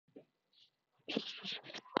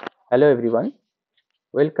Hello everyone,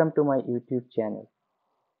 welcome to my YouTube channel.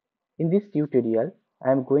 In this tutorial,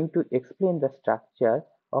 I am going to explain the structure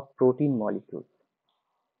of protein molecules.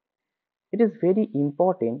 It is very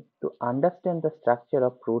important to understand the structure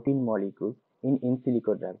of protein molecules in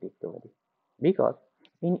silico drug discovery because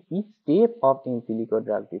in each step of in silico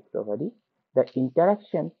drug discovery, the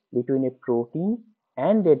interaction between a protein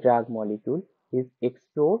and a drug molecule is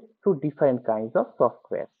explored through different kinds of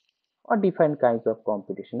software or different kinds of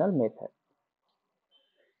computational methods.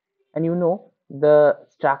 And the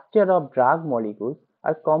structure of drug molecules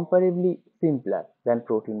are comparably simpler than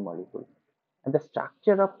protein molecules. And the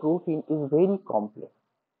structure of protein is very complex.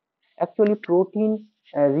 Actually, protein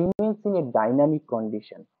remains in a dynamic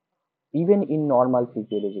condition, even in normal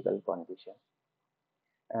physiological condition.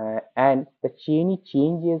 And the chain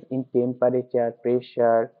changes in temperature,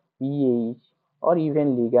 pressure, pH, or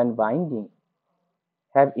even ligand binding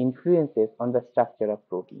have influences on the structure of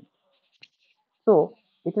protein. So,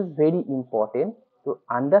 it is very important to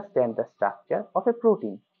understand the structure of a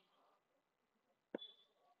protein.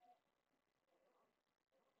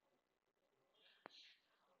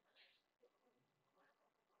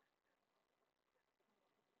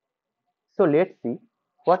 So, let's see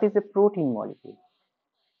what is a protein molecule.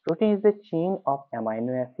 Protein is a chain of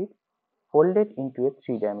amino acids folded into a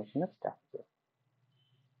three-dimensional structure.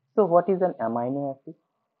 So, what is an amino acid?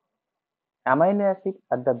 Amino acids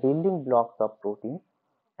are the building blocks of proteins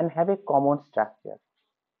and have a common structure.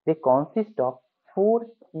 They consist of four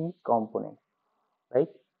key components, right?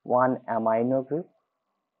 One amino group,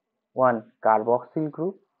 one carboxyl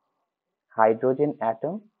group, hydrogen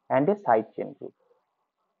atom, and a side chain group.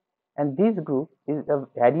 And this group is a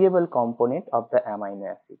variable component of the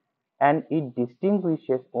amino acid and it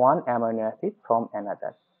distinguishes one amino acid from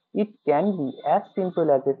another. It can be as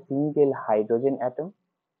simple as a single hydrogen atom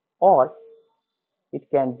or it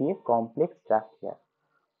can be a complex structure.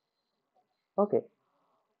 Okay,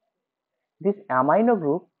 this amino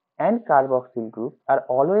group and carboxyl group are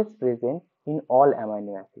always present in all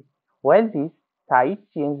amino acids, while these side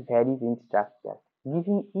chains varies in structure,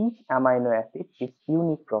 giving each amino acid its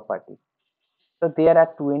unique properties. So there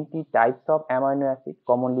are 20 types of amino acids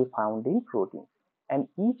commonly found in proteins and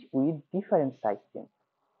each with different side chains.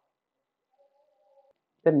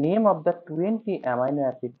 The name of the 20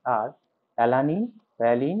 amino acids are alanine,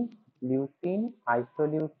 valine, leucine,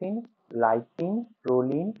 isoleucine, lysine,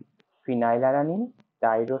 proline, phenylalanine,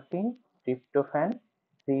 tyrosine, tryptophan,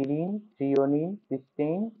 serine, threonine,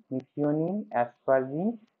 cysteine, methionine,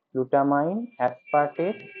 asparagine, glutamine,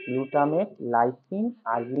 aspartate, glutamate, lysine,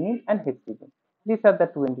 arginine, and histidine. These are the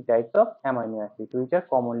 20 types of amino acids which are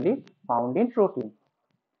commonly found in protein.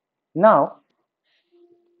 Now,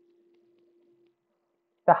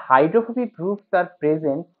 the hydrophobic groups are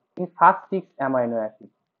present in first six amino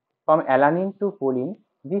acids. From alanine to choline,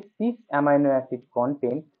 these six amino acids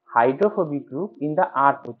contain hydrophobic group in the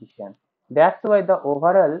R position. That's why the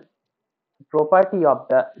overall property of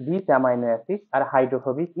these amino acids are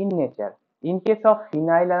hydrophobic in nature. In case of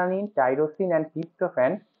phenylalanine, tyrosine, and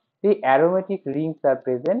tryptophan, the aromatic rings are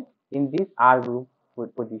present in this R group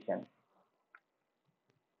position.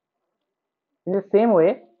 In the same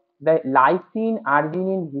way, the lysine,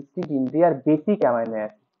 arginine, histidine, they are basic amino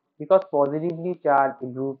acids because positively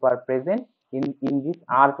charged group are present in this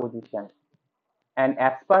R position. And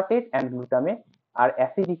aspartate and glutamate are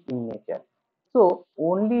acidic in nature. So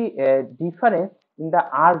only a difference in the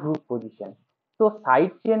R group position. So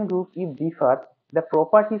side chain group if differs, the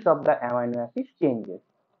properties of the amino acid changes.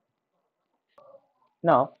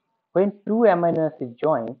 Now, when two amino acids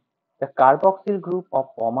join, the carboxyl group of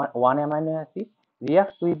one amino acid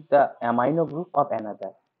reacts with the amino group of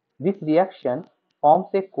another. This reaction forms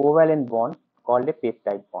a covalent bond called a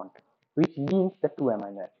peptide bond, which links the two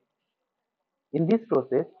amino acids. In this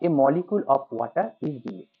process, a molecule of water is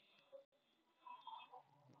released.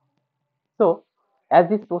 So, as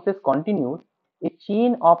this process continues, a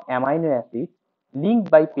chain of amino acids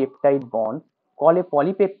linked by peptide bonds called a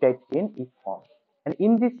polypeptide chain is formed. And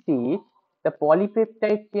in this stage, the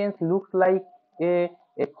polypeptide chains looks like a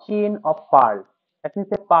chain of pearls. That means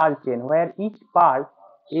a pearl chain where each pearl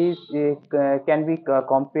is can be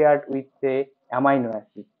compared with a amino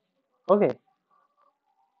acid. Okay.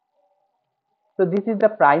 So this is the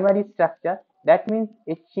primary structure. That means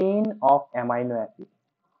a chain of amino acids.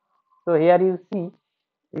 So here you see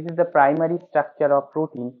this is the primary structure of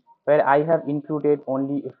protein where I have included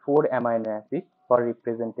only 4 amino acids for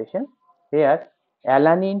representation. Here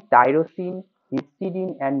alanine, tyrosine,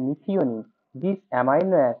 histidine and methionine, these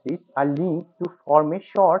amino acids are linked to form a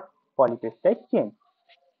short polypeptide chain.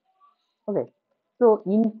 Okay. So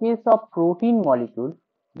in case of protein molecules,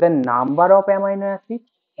 the number of amino acids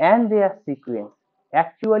and their sequence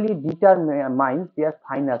actually determines their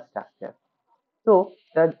final structure. So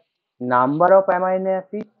the number of amino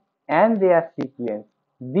acids and their sequence,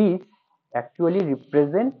 these actually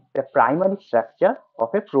represent the primary structure of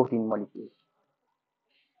a protein molecule.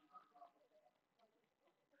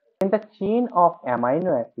 Then the chain of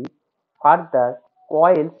amino acids further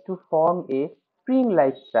coils to form a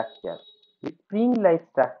spring-like structure. The spring-like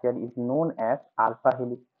structure is known as alpha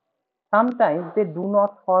helix. Sometimes they do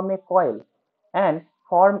not form a coil and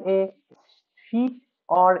form a sheet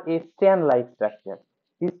or a strand-like structure.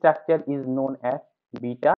 This structure is known as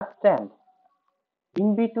beta strand.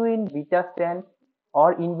 In between beta strand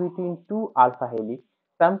or in between two alpha helix,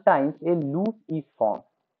 sometimes a loop is formed,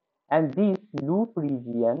 and this loop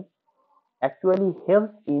region actually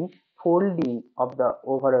helps in folding of the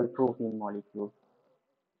overall protein molecule.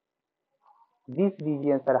 These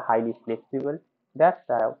regions are highly flexible. That's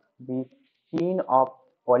how this chain of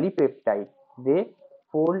polypeptides they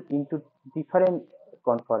fold into different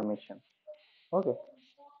conformations. Okay,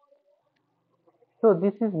 so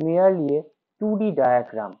this is merely a 2D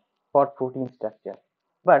diagram for protein structure.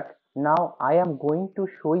 But now I am going to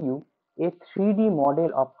show you a 3D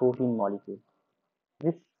model of protein molecule.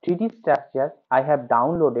 This 3D structure I have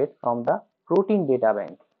downloaded from the protein data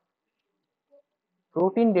bank.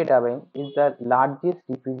 Protein data bank is the largest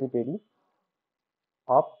repository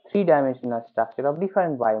of three-dimensional structure of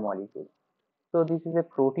different biomolecules. So this is a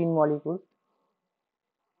protein molecule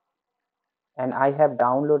and I have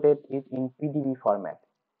downloaded it in PDB format,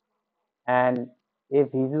 and a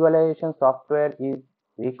visualization software is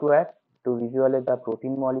required to visualize the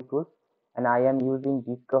protein molecules, and I am using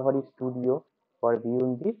Discovery Studio for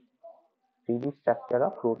viewing this 3D structure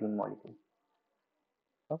of protein molecule.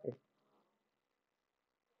 Okay,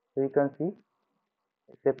 so you can see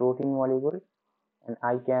it's a protein molecule and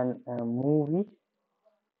I can move it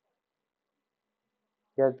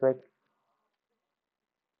just by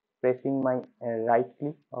pressing my right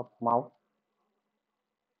click of mouse.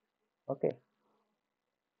 Okay,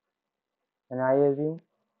 and I assume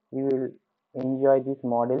you will enjoy this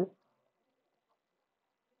model.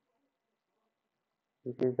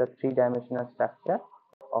 This is the three-dimensional structure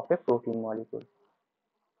of a protein molecule,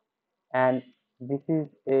 and this is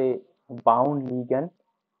a bound ligand,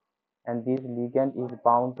 and this ligand is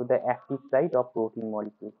bound to the active site of protein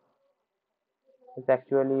molecule. It's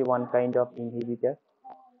actually one kind of inhibitor.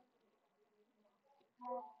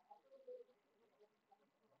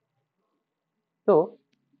 So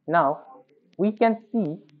now we can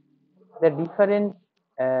see the different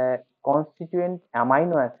constituent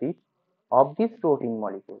amino acids of this protein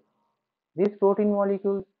molecule. This protein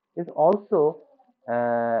molecule is also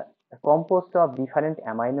composed of different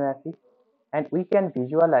amino acids, and we can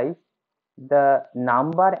visualize the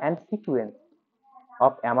number and sequence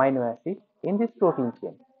of amino acids in this protein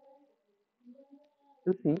chain.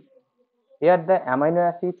 You see, here the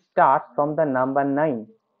amino acid starts from the number 9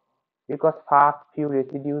 because first few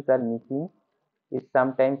residues are missing. It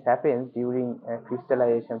sometimes happens during a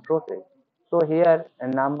crystallization process. So here a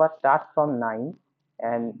number starts from 9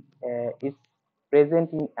 and it's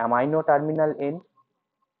present in amino terminal end.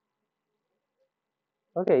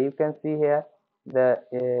 Okay, you can see here the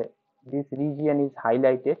this region is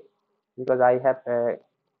highlighted because I have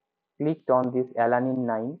clicked on this alanine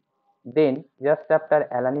 9. Then just after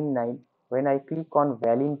alanine 9, when I click on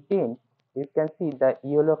valine 10, you can see the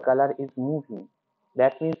yellow color is moving.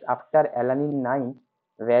 That means after alanine 9,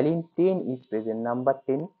 valine 10 is present. Number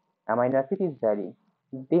 10 amino acid is valine.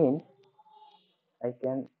 Then I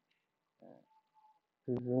can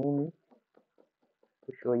zoom it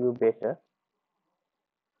to show you better.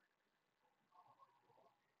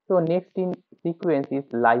 So next in sequence is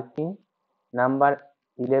lysine. Number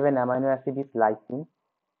 11 amino acid is lysine.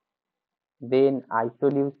 Then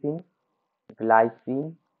isoleucine,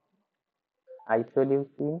 glycine,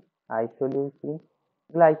 isoleucine, isoleucine,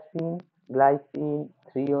 glycine, glycine,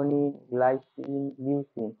 threonine, glycine,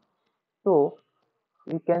 leucine. So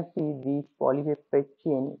you can see this polypeptide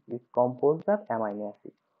chain is composed of amino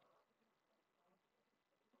acids.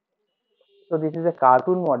 So this is a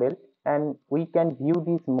cartoon model, and we can view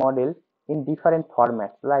this model in different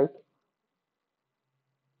formats. Like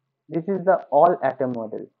this is the all atom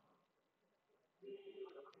model.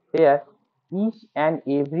 Here each and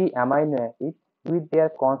every amino acid with their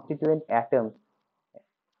constituent atoms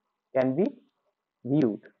can be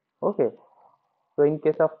viewed. Okay, so in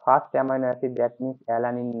case of first amino acid, that means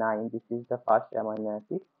alanine 9, this is the first amino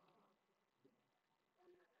acid.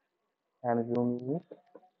 I am zooming it.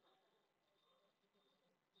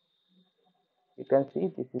 You can see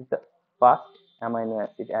this is the first amino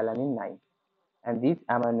acid, alanine 9, and this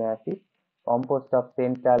amino acid composed of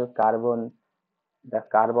central carbon, the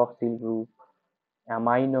carboxyl group,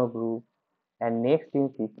 amino group, and next in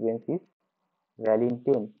sequence is valine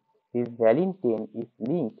 10. This valine 10 is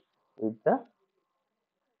linked with the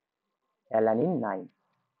alanine 9.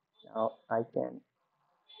 Now I can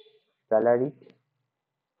color it.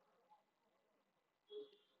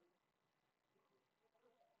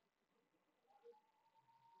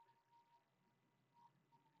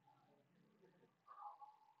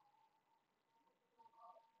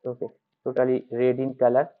 Okay, totally red in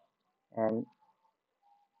color, and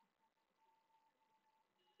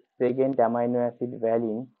second amino acid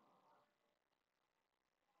valine,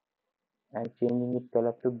 and changing its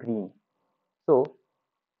color to green. So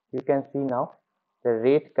you can see now the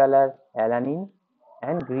red color alanine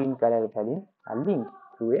and green color valine are linked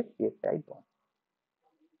through a peptide bond.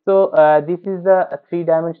 So this is the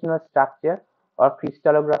three-dimensional structure or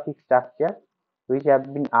crystallographic structure which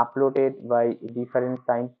have been uploaded by different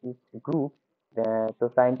scientist groups.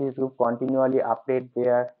 So scientist group continually update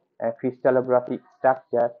their crystallographic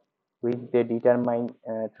structure which they determine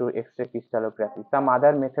through X-ray crystallography. Some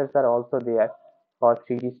other methods are also there for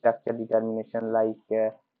 3D structure determination,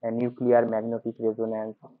 like a nuclear magnetic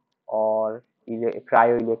resonance or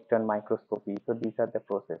cryo-electron microscopy. So these are the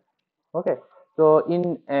process. Okay, so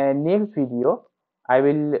in next video I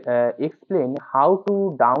will explain how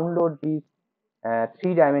to download this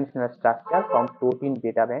three-dimensional structure from protein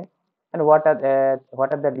databank, and what are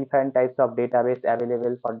the different types of database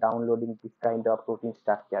available for downloading this kind of protein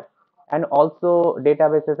structure. And also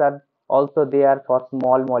databases are also there for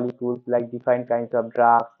small molecules like different kinds of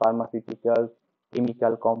drugs, pharmaceuticals,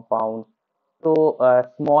 chemical compounds. So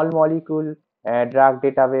small molecule drug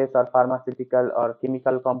database or pharmaceutical or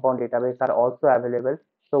chemical compound database are also available.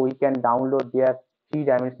 So we can download their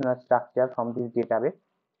three-dimensional structure from this database,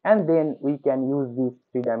 and then we can use this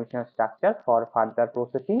three-dimensional structure for further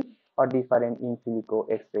processing or different in silico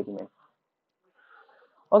experiments.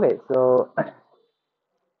 Okay, so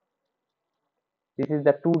this is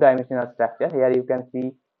the two-dimensional structure. Here you can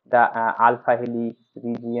see the alpha helix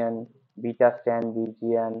region, beta strand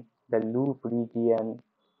region, the loop region.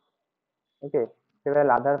 Okay, several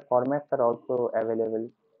other formats are also available.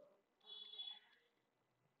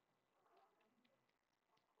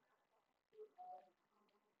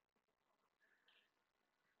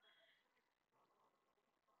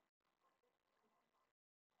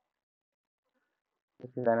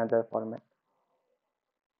 This is another format.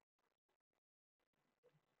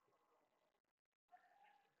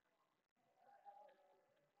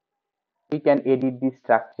 We can edit this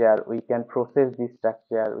structure, we can process this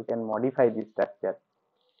structure, we can modify this structure,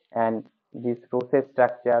 and this process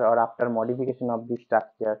structure or after modification of this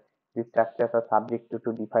structure, these structures are subject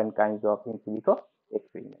to different kinds of in silico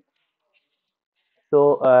experiments.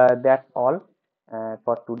 So that's all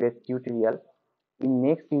for today's tutorial. In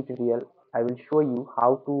next tutorial, I will show you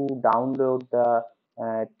how to download the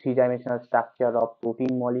three-dimensional structure of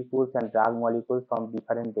protein molecules and drug molecules from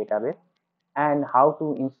different database, and how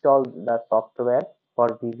to install the software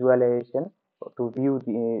for visualization to view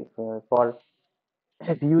the for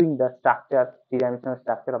viewing the structure, three-dimensional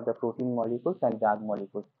structure of the protein molecules and drug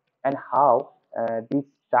molecules, and how these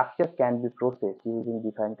structures can be processed using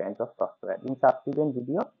different kinds of software. In subsequent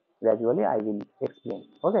video, gradually I will explain.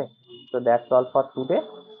 Okay, so that's all for today.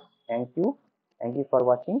 Thank you. Thank you for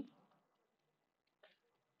watching.